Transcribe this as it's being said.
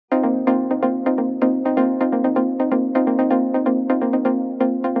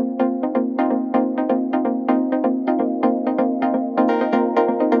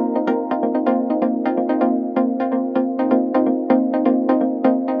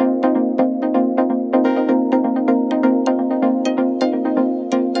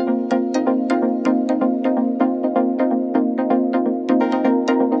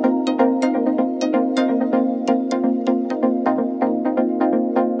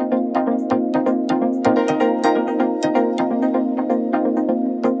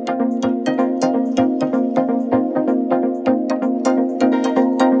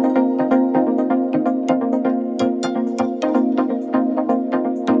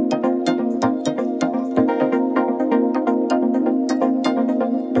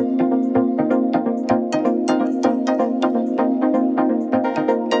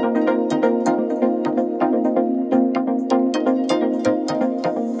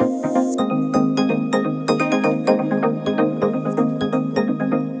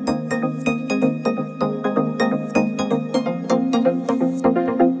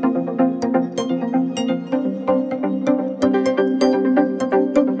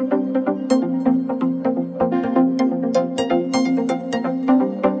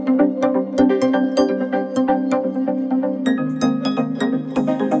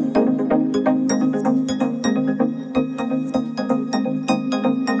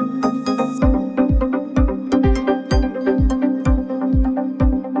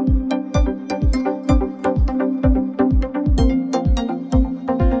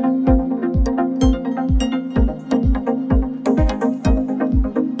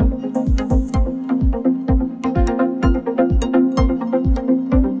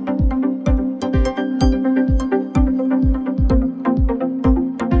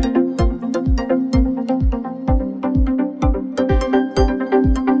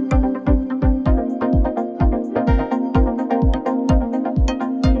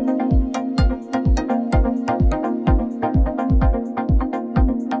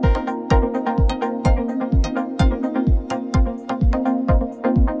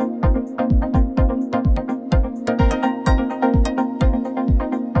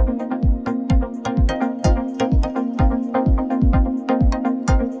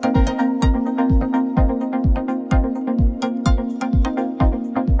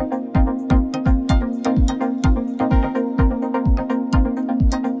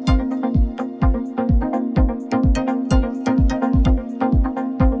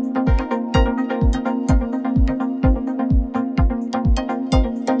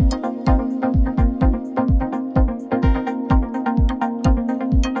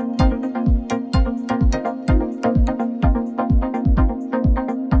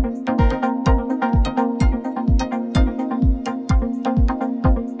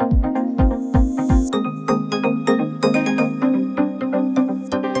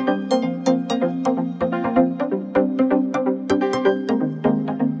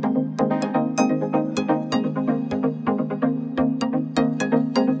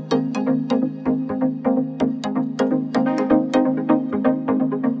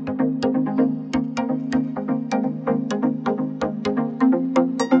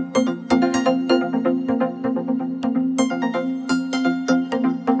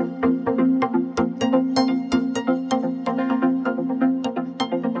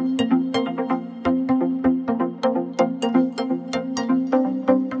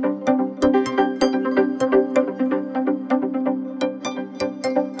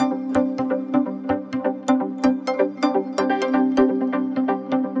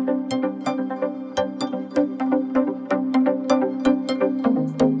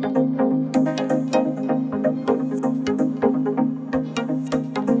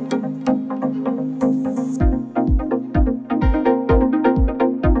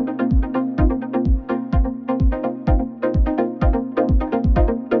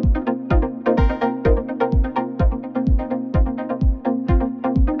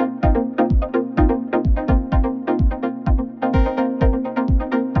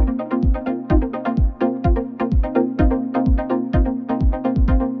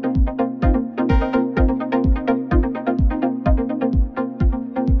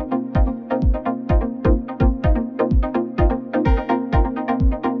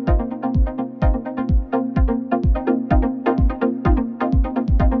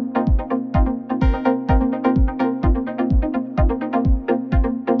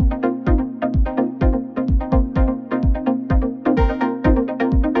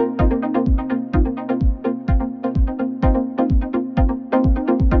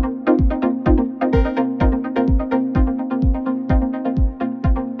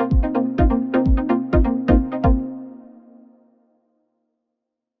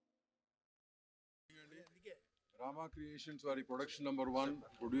Rama Creations vari production number 1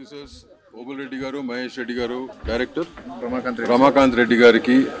 producers Obul Reddy garu, Mahesh Reddy garu, director Ramakant Reddy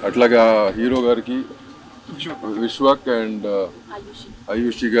gariki, atlaga hero gariki Vishwak and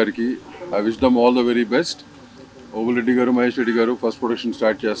Ayushi gariki. I wish them all the very best. Obul Reddy garu, Mahesh Reddy garu first production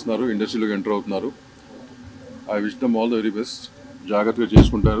start chestunaru, industry lo enter avutunnaru. I wish them all the very best. Jagattga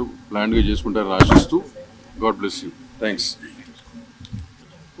cheskuntaru, planned ga cheskuntaru ashistu. God bless you. Thanks.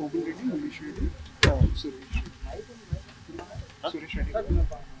 Obul Reddy, Mahesh Reddy, Suresh Reddy,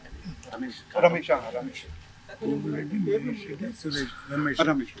 Ramesh. Obul Reddy, Mahesh Reddy, Suresh,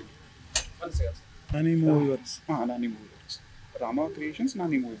 Ramesh. Nani Movie Works. Nani Movie Works. Rama Creations,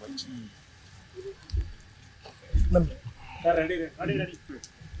 Nani Movie Works. Ready.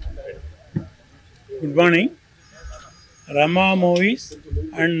 Good morning. Rama Movies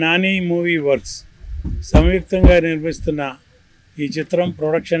and Nani Movie Works సంయుక్తంగా నిర్మిస్తున్న ఈ చిత్రం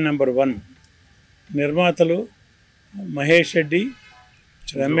production number 1. నిర్మాతలు మహేష్ రెడ్డి,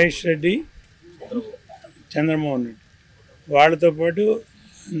 రమేష్ రెడ్డి, చంద్రమోహన్ రెడ్డి. వాళ్ళతో పాటు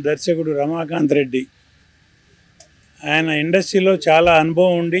దర్శకుడు రమాకాంత్ రెడ్డి. ఆయన ఇండస్ట్రీలో చాలా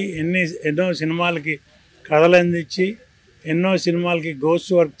అనుభవం ఉండి ఎన్నో సినిమాలకి కథలు అందించి ఎన్నో సినిమాలకి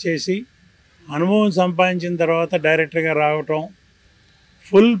గోస్ట్ వర్క్ చేసి అనుభవం సంపాదించిన తర్వాత డైరెక్టర్గా రావటం,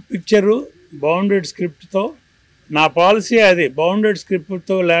 ఫుల్ పిక్చరు బౌండెడ్ స్క్రిప్ట్తో. నా పాలసీ అది, బౌండెడ్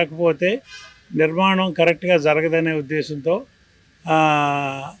స్క్రిప్ట్తో లేకపోతే నిర్మాణం కరెక్ట్గా జరగదనే ఉద్దేశంతో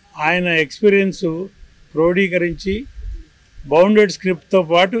ఆయన ఎక్స్పీరియన్సు క్రోడీకరించి బౌండెడ్ స్క్రిప్ట్తో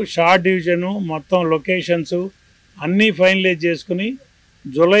పాటు షార్ట్ డివిజను మొత్తం లొకేషన్సు అన్నీ ఫైనలైజ్ చేసుకుని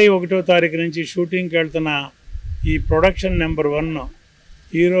జూలై 1వ తారీఖు నుంచి షూటింగ్కి వెళ్తున్న ఈ production number 1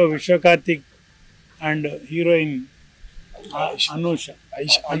 hero విశ్వకార్తిక్ and heroine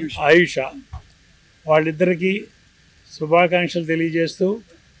Ayusha వాళ్ళిద్దరికీ శుభాకాంక్షలు తెలియజేస్తూ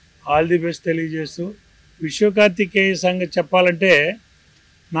ఆల్ ది బెస్ట్ తెలియజేస్తూ, విశ్వకార్తికేయ సంగతి చెప్పాలంటే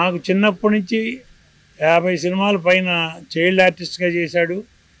నాకు చిన్నప్పటి నుంచి 50 సినిమాల పైన చైల్డ్ ఆర్టిస్ట్గా చేశాడు,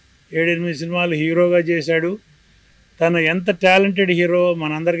 7-8 సినిమాలు హీరోగా చేశాడు. తను ఎంత టాలెంటెడ్ హీరో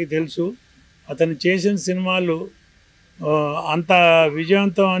మనందరికీ తెలుసు. అతను చేసిన సినిమాలు అంత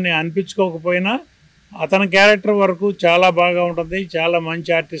విజయవంతం అని అనిపించుకోకపోయినా అతని క్యారెక్టర్ వరకు చాలా బాగా ఉంటుంది. చాలా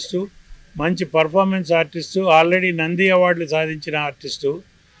మంచి ఆర్టిస్టు, మంచి పర్ఫార్మెన్స్ ఆర్టిస్టు, ఆల్రెడీ నంది అవార్డులు సాధించిన ఆర్టిస్టు.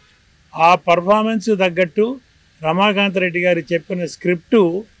 ఆ పర్ఫార్మెన్స్ తగ్గట్టు రమాకాంత్ రెడ్డి గారు చెప్పిన స్క్రిప్టు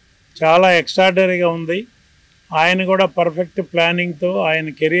చాలా ఎక్స్ట్రాడనరీగా ఉంది. ఆయన కూడా పర్ఫెక్ట్ ప్లానింగ్తో ఆయన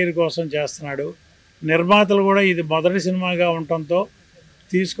కెరీర్ కోసం చేస్తున్నాడు. నిర్మాతలు కూడా ఇది మొదటి సినిమాగా ఉండటంతో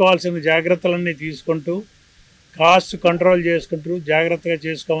తీసుకోవాల్సిన జాగ్రత్తలన్నీ తీసుకుంటూ కాస్ట్ కంట్రోల్ చేసుకుంటూ జాగ్రత్తగా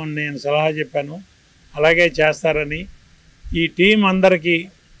చేసుకోమని నేను సలహా చెప్పాను. అలాగే చేస్తారని, ఈ టీం అందరికీ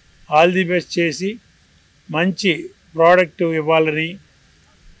ఆల్ ది బెస్ట్ చేసి మంచి ప్రోడక్ట్ ఇవ్వాలని,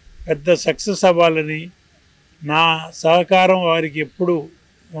 పెద్ద సక్సెస్ అవ్వాలని నా సహకారం వారికి ఎప్పుడు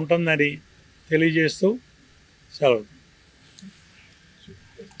ఉంటుందని తెలియజేస్తూ సెలవు.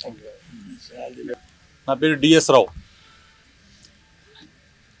 నా పేరు డిఎస్ రావు.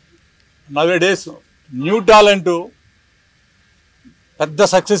 నవే డేస్ న్యూ టాలెంట్ పెద్ద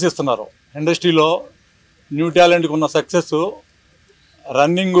సక్సెస్ ఇస్తున్నారు ఇండస్ట్రీలో. న్యూ టాలెంట్కి ఉన్న సక్సెస్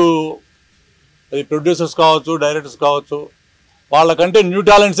రన్నింగు, అది ప్రొడ్యూసర్స్ కావచ్చు, డైరెక్టర్స్ కావచ్చు, వాళ్ళకంటే న్యూ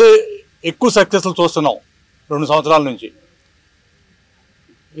టాలెంట్సే ఎక్కువ సక్సెస్లు చూస్తున్నాం 2 సంవత్సరాల నుంచి.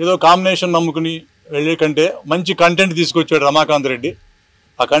 ఏదో కాంబినేషన్ నమ్ముకుని వెళ్ళే కంటే మంచి కంటెంట్ తీసుకొచ్చాడు రమాకాంత్ రెడ్డి.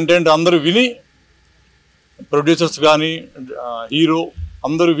 ఆ కంటెంట్ అందరూ విని, ప్రొడ్యూసర్స్ కానీ హీరో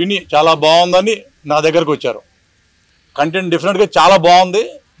అందరూ విని చాలా బాగుందని నా దగ్గరకు వచ్చారు. కంటెంట్ డెఫినెట్గా చాలా బాగుంది.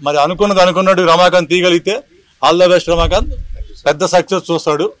 మరి అనుకున్నట్టు Ramakant తీయగలిగితే all the best Ramakant, పెద్ద సక్సెస్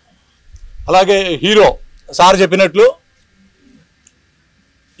చూస్తాడు. అలాగే హీరో సార్ చెప్పినట్లు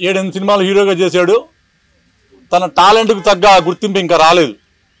 7-8 సినిమాలు హీరోగా చేశాడు. తన టాలెంట్కి తగ్గ గుర్తింపు ఇంకా రాలేదు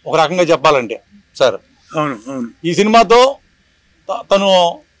ఒక రకంగా చెప్పాలంటే సార్. ఈ సినిమాతో తను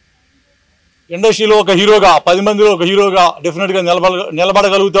ఇండస్ట్రీలో ఒక హీరోగా, 10 మందిలో ఒక హీరోగా డెఫినెట్గా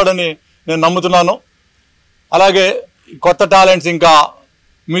నిలబడగలుగుతాడని నేను నమ్ముతున్నాను. అలాగే కొత్త టాలెంట్స్ ఇంకా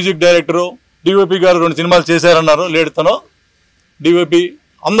మ్యూజిక్ డైరెక్టరు డిఓపి గారు 2 సినిమాలు చేశారన్నారు. లేడుతను డిఓపి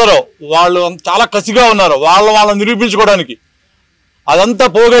అందరూ వాళ్ళు చాలా కసిగా ఉన్నారు వాళ్ళని నిరూపించుకోవడానికి. అదంతా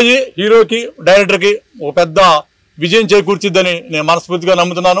పోగయ్యి హీరోకి, డైరెక్టర్కి ఒక పెద్ద విజయం చేకూర్చిద్దని నేను మనస్ఫూర్తిగా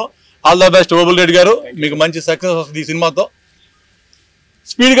నమ్ముతున్నాను. All the best Obul Reddy గారు, మీకు మంచి సక్సెస్ వస్తుంది ఈ సినిమాతో.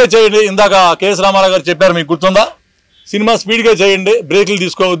 స్పీడ్గా చేయండి. ఇందాక కేఎస్ రామారావు గారు చెప్పారు, మీకు గుర్తుందా? సినిమా స్పీడ్గా చేయండి, బ్రేకులు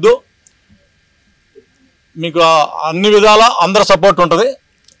తీసుకోవద్దు. మీకు అన్ని విధాల అందరి సపోర్ట్ ఉంటుంది.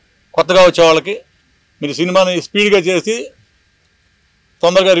 కొత్తగా వచ్చే వాళ్ళకి మీరు సినిమాని స్పీడ్గా చేసి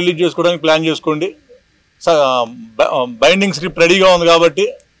తొందరగా రిలీజ్ చేసుకోవడానికి ప్లాన్ చేసుకోండి. బైండింగ్ స్క్రిప్ట్ రెడీగా ఉంది కాబట్టి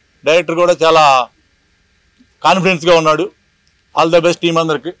డైరెక్టర్ కూడా చాలా కాన్ఫిడెన్స్గా ఉన్నాడు. ఆల్ ద బెస్ట్ టీం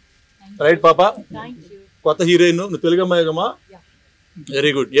అందరికి. రైట్ పాప, కొత్త హీరోయిన్, నువ్వు తెలుగు అమ్మాయిగమ్మా,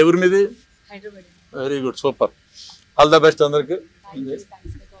 వెరీ గుడ్. ఎవరి మీది? Very good, super. All the best అందరికి.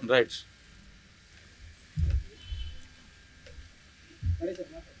 రైట్.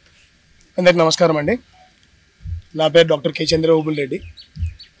 అందరికి నమస్కారం అండి. నా పేరు డాక్టర్ కే చంద్రబాబుల్ రెడ్డి,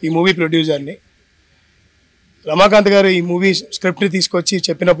 ఈ మూవీ ప్రొడ్యూసర్ని. రమాకాంత్ గారు ఈ మూవీ స్క్రిప్ట్ని తీసుకొచ్చి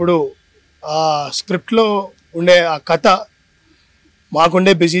చెప్పినప్పుడు ఆ స్క్రిప్ట్లో ఉండే ఆ కథ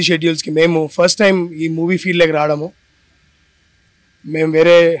మాకుండే బిజీ షెడ్యూల్స్కి మేము ఫస్ట్ టైం ఈ మూవీ ఫీల్డ్లోకి రావడము. మేము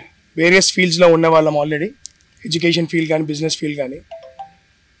వేరియస్ ఫీల్డ్స్లో ఉండేవాళ్ళం ఆల్రెడీ, ఎడ్యుకేషన్ ఫీల్డ్ కానీ బిజినెస్ ఫీల్డ్ కానీ.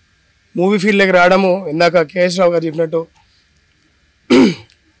 మూవీ ఫీల్డ్లోకి రావడము ఇందాక కేఎస్ రావు గారు చెప్పినట్టు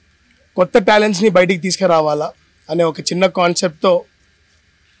కొత్త టాలెంట్స్ని బయటికి తీసుకురావాలా అనే ఒక చిన్న కాన్సెప్ట్తో,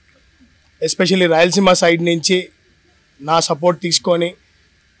 ఎస్పెషల్లీ రాయలసీమ సైడ్ నుంచి నా సపోర్ట్ తీసుకొని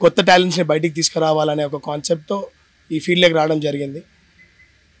కొత్త టాలెంట్స్ని బయటికి తీసుకురావాలనే ఒక కాన్సెప్ట్తో ఈ ఫీల్డ్లోకి రావడం జరిగింది.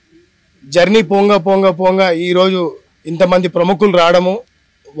 జర్నీ పోంగా పోంగా పోంగా ఈరోజు ఇంతమంది ప్రముఖులు రావడము,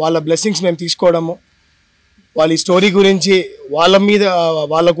 వాళ్ళ బ్లెస్సింగ్స్ మేము తీసుకోవడము, వాళ్ళ ఈ స్టోరీ గురించి వాళ్ళ మీద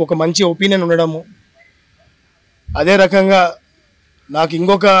వాళ్ళకు ఒక మంచి ఒపీనియన్ ఉండడము, అదే రకంగా నాకు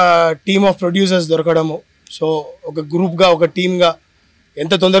ఇంకొక టీమ్ ఆఫ్ ప్రొడ్యూసర్స్ దొరకడము. సో ఒక గ్రూప్గా, ఒక టీమ్గా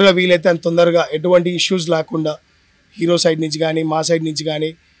ఎంత తొందరగా వీలైతే అంత తొందరగా ఎటువంటి ఇష్యూస్ లేకుండా హీరో సైడ్ నుంచి కానీ, మా సైడ్ నుంచి కానీ,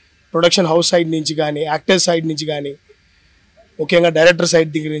 ప్రొడక్షన్ హౌస్ సైడ్ నుంచి కానీ, యాక్టర్స్ సైడ్ నుంచి కానీ, ముఖ్యంగా డైరెక్టర్ సైడ్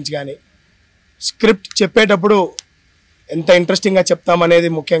దగ్గర నుంచి కానీ, స్క్రిప్ట్ చెప్పేటప్పుడు ఎంత ఇంట్రెస్టింగ్గా చెప్తామనేది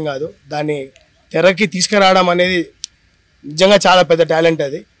ముఖ్యం కాదు, దాన్ని తెరకి తీసుకురావడం అనేది నిజంగా చాలా పెద్ద టాలెంట్.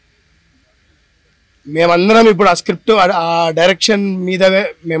 అది మేమందరం ఇప్పుడు ఆ స్క్రిప్ట్, ఆ డైరెక్షన్ మీదనే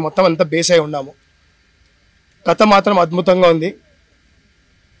మేము మొత్తం అంతా బేస్ అయి ఉన్నాము. కథ మాత్రం అద్భుతంగా ఉంది.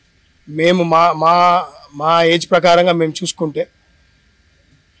 మేము మా మా మా ఏజ్ ప్రకారంగా మేము చూసుకుంటే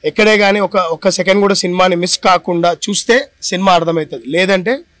ఎక్కడే కానీ ఒక సెకండ్ కూడా సినిమాని మిస్ కాకుండా చూస్తే సినిమా అర్థమవుతుంది.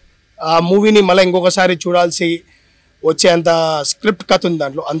 లేదంటే ఆ మూవీని మళ్ళీ ఇంకొకసారి చూడాల్సి వచ్చే అంత స్క్రిప్ట్ కథ ఉంది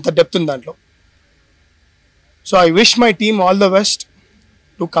దాంట్లో, అంత డెప్త్ ఉంది దాంట్లో. So I wish my team all the best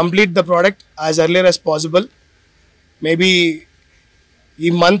to complete the product as earlier as possible. Maybe ఈ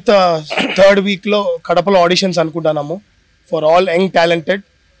మంత్ 3rd వీక్లో కడపలో ఆడిషన్స్ అనుకుంటున్నాము ఫర్ ఆల్ యంగ్ టాలెంటెడ్.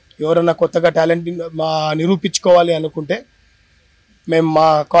 ఎవరైనా కొత్తగా టాలెంట్ నిరూపించుకోవాలి అనుకుంటే మేము మా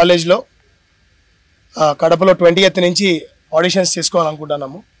కాలేజ్లో కడపలో 20th నుంచి auditions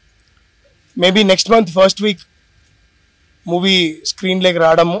చేసుకోవాలనుకుంటున్నాము. Maybe next month 1st week movie స్క్రీన్లోకి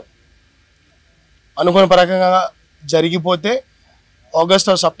రావడము అనుకున్న ప్రకారంగా జరిగిపోతే ఆగస్ట్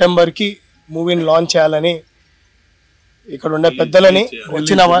ఆర్ సెప్టెంబర్కి మూవీని లాంచ్ చేయాలని, ఇక్కడ ఉండే పెద్దలని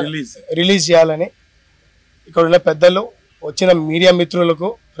వచ్చిన రిలీజ్ చేయాలని ఇక్కడ ఉండే పెద్దలు, వచ్చిన మీడియా మిత్రులకు,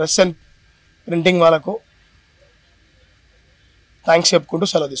 ప్రెస్ అండ్ ప్రింటింగ్ వాళ్ళకు థ్యాంక్స్ చెప్పుకుంటూ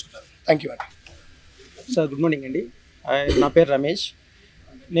సెలవు తీసుకుంటాను. థ్యాంక్ యూ అండి. సార్ గుడ్ మార్నింగ్ అండి. నా పేరు రమేష్.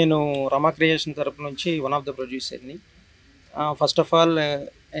 నేను రమా క్రియేషన్ తరపు నుంచి one of the ప్రొడ్యూసర్ని. First of all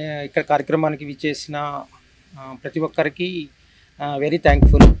ఇక్కడ కార్యక్రమానికి విచ్చేసిన ప్రతి ఒక్కరికి very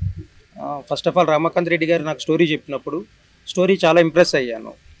thankful. First of all Ramakant Reddy గారు నాకు స్టోరీ చెప్పినప్పుడు స్టోరీ చాలా ఇంప్రెస్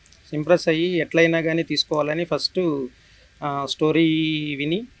అయ్యాను. ఇంప్రెస్ అయ్యి ఎట్లయినా కానీ తీసుకోవాలని ఫస్ట్ స్టోరీ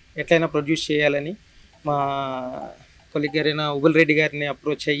విని ఎట్లయినా ప్రొడ్యూస్ చేయాలని మా కొలీగ్ గారైన ఉబుల్ రెడ్డి గారిని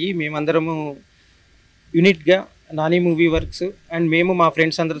అప్రోచ్ అయ్యి మేమందరము యూనిట్గా నాని మూవీ వర్క్స్ అండ్ మేము మా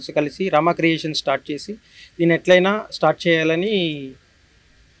ఫ్రెండ్స్ అందరితో కలిసి రామా క్రియేషన్ స్టార్ట్ చేసి దీన్ని ఎట్లయినా స్టార్ట్ చేయాలని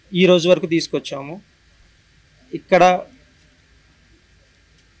ఈ రోజు వరకు తీసుకొచ్చాము. ఇక్కడ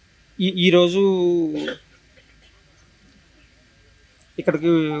ఈరోజు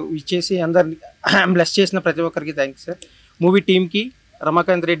ఇక్కడికి ఇచ్చేసి అందరిని బ్లెస్ చేసిన ప్రతి ఒక్కరికి థ్యాంక్స్ సార్. మూవీ టీమ్కి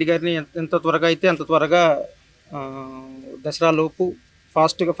రమాకాంత్ రెడ్డి గారిని ఎంత త్వరగా అయితే అంత త్వరగా దసరా లోపు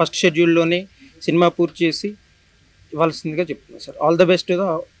ఫస్ట్ షెడ్యూల్లోనే సినిమా పూర్తి చేసి ఇవ్వాల్సిందిగా చెప్తున్నాను sir. All the best to the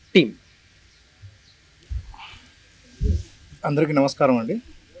team. అందరికీ నమస్కారం అండి.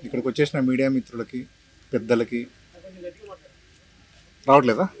 ఇక్కడికి వచ్చేసిన మీడియా మిత్రులకి, పెద్దలకి,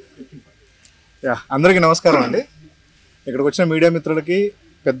 రావట్లేదా? అందరికీ నమస్కారం అండి. ఇక్కడికి వచ్చిన మీడియా మిత్రులకి,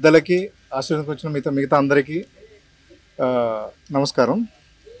 పెద్దలకి, ఆశీర్వాదకు వచ్చిన మిగతా అందరికీ నమస్కారం.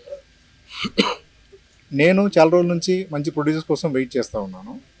 నేను చాలా రోజుల నుంచి మంచి ప్రొడ్యూసర్స్ కోసం వెయిట్ చేస్తూ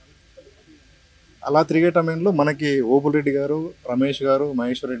ఉన్నాను. అలా తిరిగే టైంలో మనకి ఓబుల్ రెడ్డి గారు, రమేష్ గారు,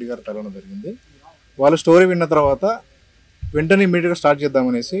 మహేశ్వర్ రెడ్డి గారు తరగడం జరిగింది. వాళ్ళ స్టోరీ విన్న తర్వాత వెంటనే ఇమీడియట్గా స్టార్ట్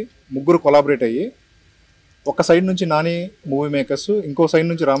చేద్దామనేసి ముగ్గురు కొలాబరేట్ అయ్యి ఒక సైడ్ నుంచి నాని మూవీ మేకర్స్, ఇంకో సైడ్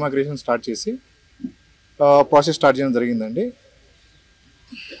నుంచి రామా క్రియేషన్ స్టార్ట్ చేసి ప్రాసెస్ స్టార్ట్ చేయడం జరిగిందండి.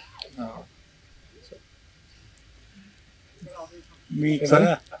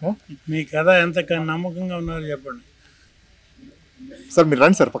 మీ కథ ఎంత నమ్మకంగా ఉన్నారో చెప్పండి సార్. మీరు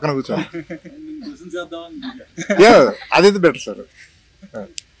రండి సార్, పక్కన కూర్చోండి. యా అదైతే బెటర్ సార్.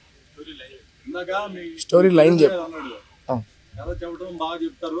 స్టోరీ లైన్ చెప్పు. కథ చెప్పడం బాగా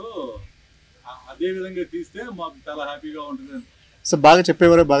చెప్తారు, అదే విధంగా తీస్తే మాకు చాలా హ్యాపీగా ఉంటుంది. సో బాగా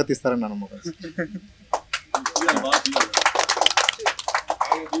చెప్పేవారే బాగా తీస్తారని నమ్మకం.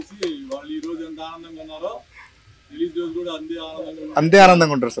 వాళ్ళు ఈ రోజు ఎంత ఆనందంగా ఉన్నారో రిలీజ్ రోజు కూడా అంతే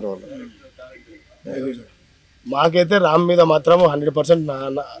ఆనందంగా ఉంటారు సార్ వాళ్ళు. మాకైతే రామ్ మీద మాత్రం 100%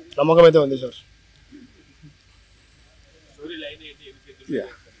 నమ్మకం అయితే ఉంది సార్.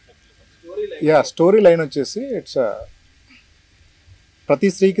 యా స్టోరీ లైన్ వచ్చేసి ఇట్స్ ప్రతి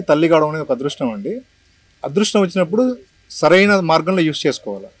స్త్రీకి తల్లి కావడం అనేది ఒక అదృష్టం అండి. అదృష్టం వచ్చినప్పుడు సరైన మార్గంలో యూస్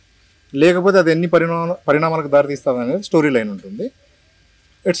చేసుకోవాలి, లేకపోతే అది ఎన్ని పరిణామాలకు దారితీస్తుంది అనేది స్టోరీ లైన్ ఉంటుంది.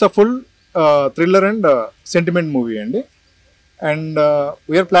 It's a full thriller and sentiment movie అండి. And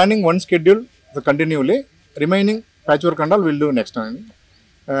we are planning one schedule continually, remaining patch work and all will do next అండి.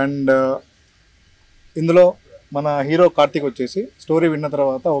 అండ్ ఇందులో మన హీరో కార్తీక్ వచ్చేసి స్టోరీ విన్న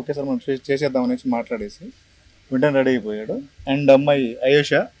తర్వాత ఓకే సార్ మనం చేసేద్దాం అనేసి మాట్లాడేసి వెంటనే రెడీ అయిపోయాడు. అండ్ అమ్మాయి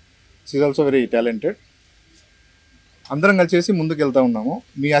అయోష, షీఈ్ ఆల్సో వెరీ టాలెంటెడ్. అందరం కలిసి ముందుకు వెళ్తూ ఉన్నాము.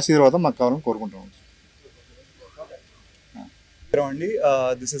 మీ ఆశీర్వాదం మాకు కావాలని కోరుకుంటాము. అండి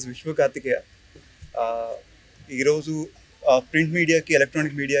దిస్ ఇస్ విశ్వ కార్తికేయ. ఈరోజు ప్రింట్ మీడియాకి,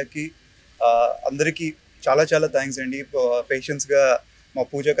 ఎలక్ట్రానిక్ మీడియాకి అందరికీ చాలా చాలా థ్యాంక్స్ అండి. పేషెన్స్గా మా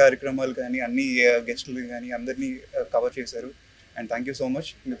పూజ కార్యక్రమాలు కానీ అన్ని గెస్టులు కానీ అందరినీ కవర్ చేశారు. And thank you so much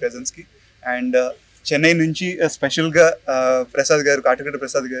me ప్రెజెన్స్కి. And Chennai నుంచి స్పెషల్గా ప్రసాద్ గారు, కాటగడ్డ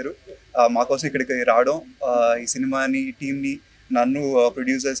ప్రసాద్ గారు మా కోసం ఇక్కడికి రావడం, ఈ సినిమాని, టీమ్ని, నన్ను,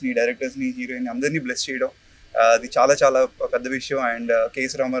 ప్రొడ్యూసర్స్ని, డైరెక్టర్స్ని, హీరోయిన్ అందరినీ బ్లెస్ చేయడం, అది చాలా చాలా పెద్ద విషయం. అండ్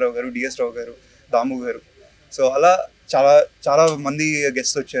కేఎస్ రామారావు గారు, డిఎస్ రావు గారు, దాము గారు, సో అలా చాలా చాలా మంది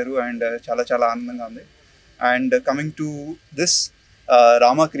గెస్ట్స్ వచ్చారు. అండ్ చాలా చాలా ఆనందంగా ఉంది. And coming to this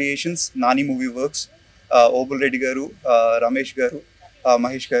Rama creations, Nani movie works, Obul Reddy గారు, రమేష్ గారు,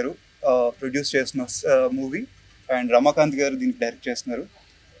 మహేష్ గారు ప్రొడ్యూస్ చేస్తున్న మూవీ. అండ్ రమాకాంత్ గారు దీనికి డైరెక్ట్ చేస్తున్నారు.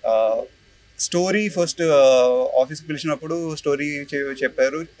 స్టోరీ ఫస్ట్ ఆఫీస్కి పిలిచినప్పుడు స్టోరీ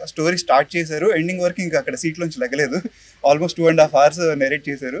చెప్పారు, స్టోరీ స్టార్ట్ చేశారు, ఎండింగ్ వరకు ఇంకా అక్కడ సీట్లోంచి లెగలేదు. ఆల్మోస్ట్ 2.5 hours నెరేట్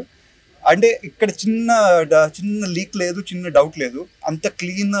చేశారు. అంటే ఇక్కడ చిన్న లీక్ లేదు, చిన్న డౌట్ లేదు, అంత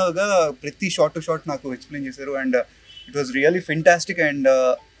క్లీన్గా ప్రతి షార్ట్ టు షార్ట్ నాకు ఎక్స్ప్లెయిన్ చేశారు. And it was really fantastic. And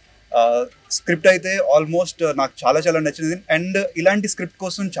script అయితే ఆల్మోస్ట్ నాకు చాలా చాలా నచ్చింది. అండ్ ఇలాంటి స్క్రిప్ట్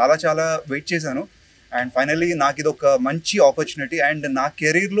కోసం చాలా చాలా వెయిట్ చేశాను. అండ్ ఫైనల్లీ నాకు ఇది ఒక మంచి ఆపర్చునిటీ. అండ్ నా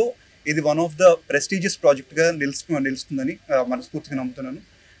కెరీర్లో ఇది వన్ ఆఫ్ ద ప్రెస్టీజియస్ ప్రాజెక్ట్గా నిలుస్తుందని మనస్ఫూర్తిగా నమ్ముతున్నాను.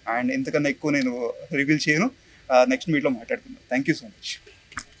 అండ్ ఇంతకన్నా ఎక్కువ నేను రివీల్ చేయను, నెక్స్ట్ మీట్లో మాట్లాడుతున్నాను. Thank you so much.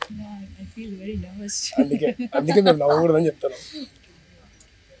 I feel very nervous. అందుకే మేము నవ్వకూడదని చెప్తాను.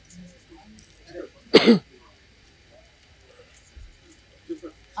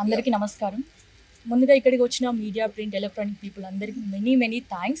 అందరికీ నమస్కారం. ముందుగా ఇక్కడికి వచ్చిన మీడియా, ప్రింట్, ఎలక్ట్రానిక్ పీపుల్ అందరికీ మెనీ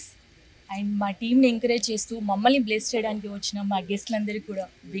థ్యాంక్స్. అండ్ మా టీమ్ని ఎంకరేజ్ చేస్తూ మమ్మల్ని బ్లెస్ చేయడానికి వచ్చిన మా గెస్ట్లందరికీ కూడా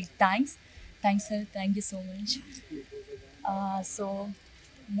big thanks sir, thank you so much. So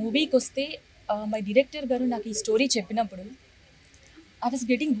మూవీకి వస్తే మా డైరెక్టర్ గారు నాకు ఈ స్టోరీ చెప్పినప్పుడు I was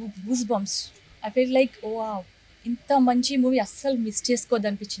getting goosebumps. I felt like, oh wow, ఇంత మంచి మూవీ అస్సలు మిస్ చేసుకోవద్దు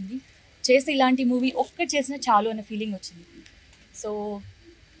అనిపించింది. చేస్తే ఇలాంటి మూవీ ఒక్కటి చేసినా చాలు అనే ఫీలింగ్ వచ్చింది. సో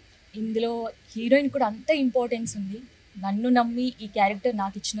ఇందులో హీరోయిన్ కూడా అంత ఇంపార్టెన్స్ ఉంది. నన్ను నమ్మి ఈ క్యారెక్టర్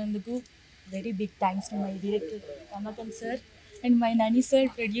నాకు ఇచ్చినందుకు very big thanks to my director Ramakant sir and my Nani sir,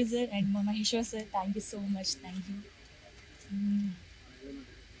 producer, and మా Maheshwar sir. Thank you so much. Thank you.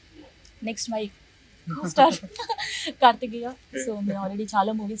 Next my star Karthikeya. So మీరు ఆల్రెడీ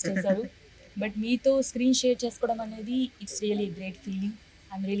చాలా మూవీస్ చేశారు, బట్ మీతో స్క్రీన్ షేర్ చేసుకోవడం అనేది it's really great feeling.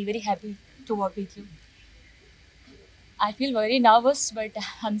 I'm really very happy to work with you. I feel very nervous but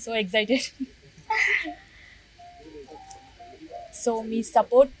I'm so excited. So me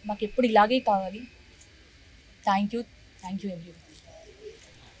support మాకు ఎప్పుడు ఇలాగే కావాలి. Thank you every.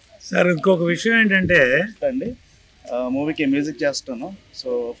 సార్ ఇంకొక విషయం ఏంటంటే అండి, మూవీకి మ్యూజిక్ చేస్తాను. సో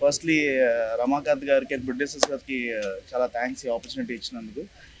ఫస్ట్లీ రమాకాంత్ గారికి అండ్ ప్రొడ్యూసర్స్ గారికి చాలా థ్యాంక్స్ ఈ ఆపర్చునిటీ ఇచ్చినందుకు.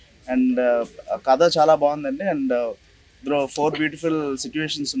 అండ్ కథ చాలా బాగుందండి. అండ్ ఇందులో 4 బ్యూటిఫుల్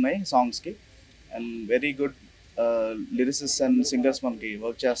సిచ్యువేషన్స్ ఉన్నాయి సాంగ్స్కి. And very good lyricists and singers మనకి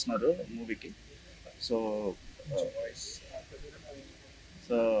వర్క్ చేస్తున్నారు మూవీకి. సో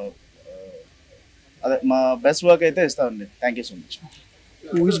అదే మా బెస్ట్ వర్క్ అయితే ఇస్తామండి. Thank you so much.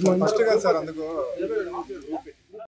 First కదా సార్ అందుకు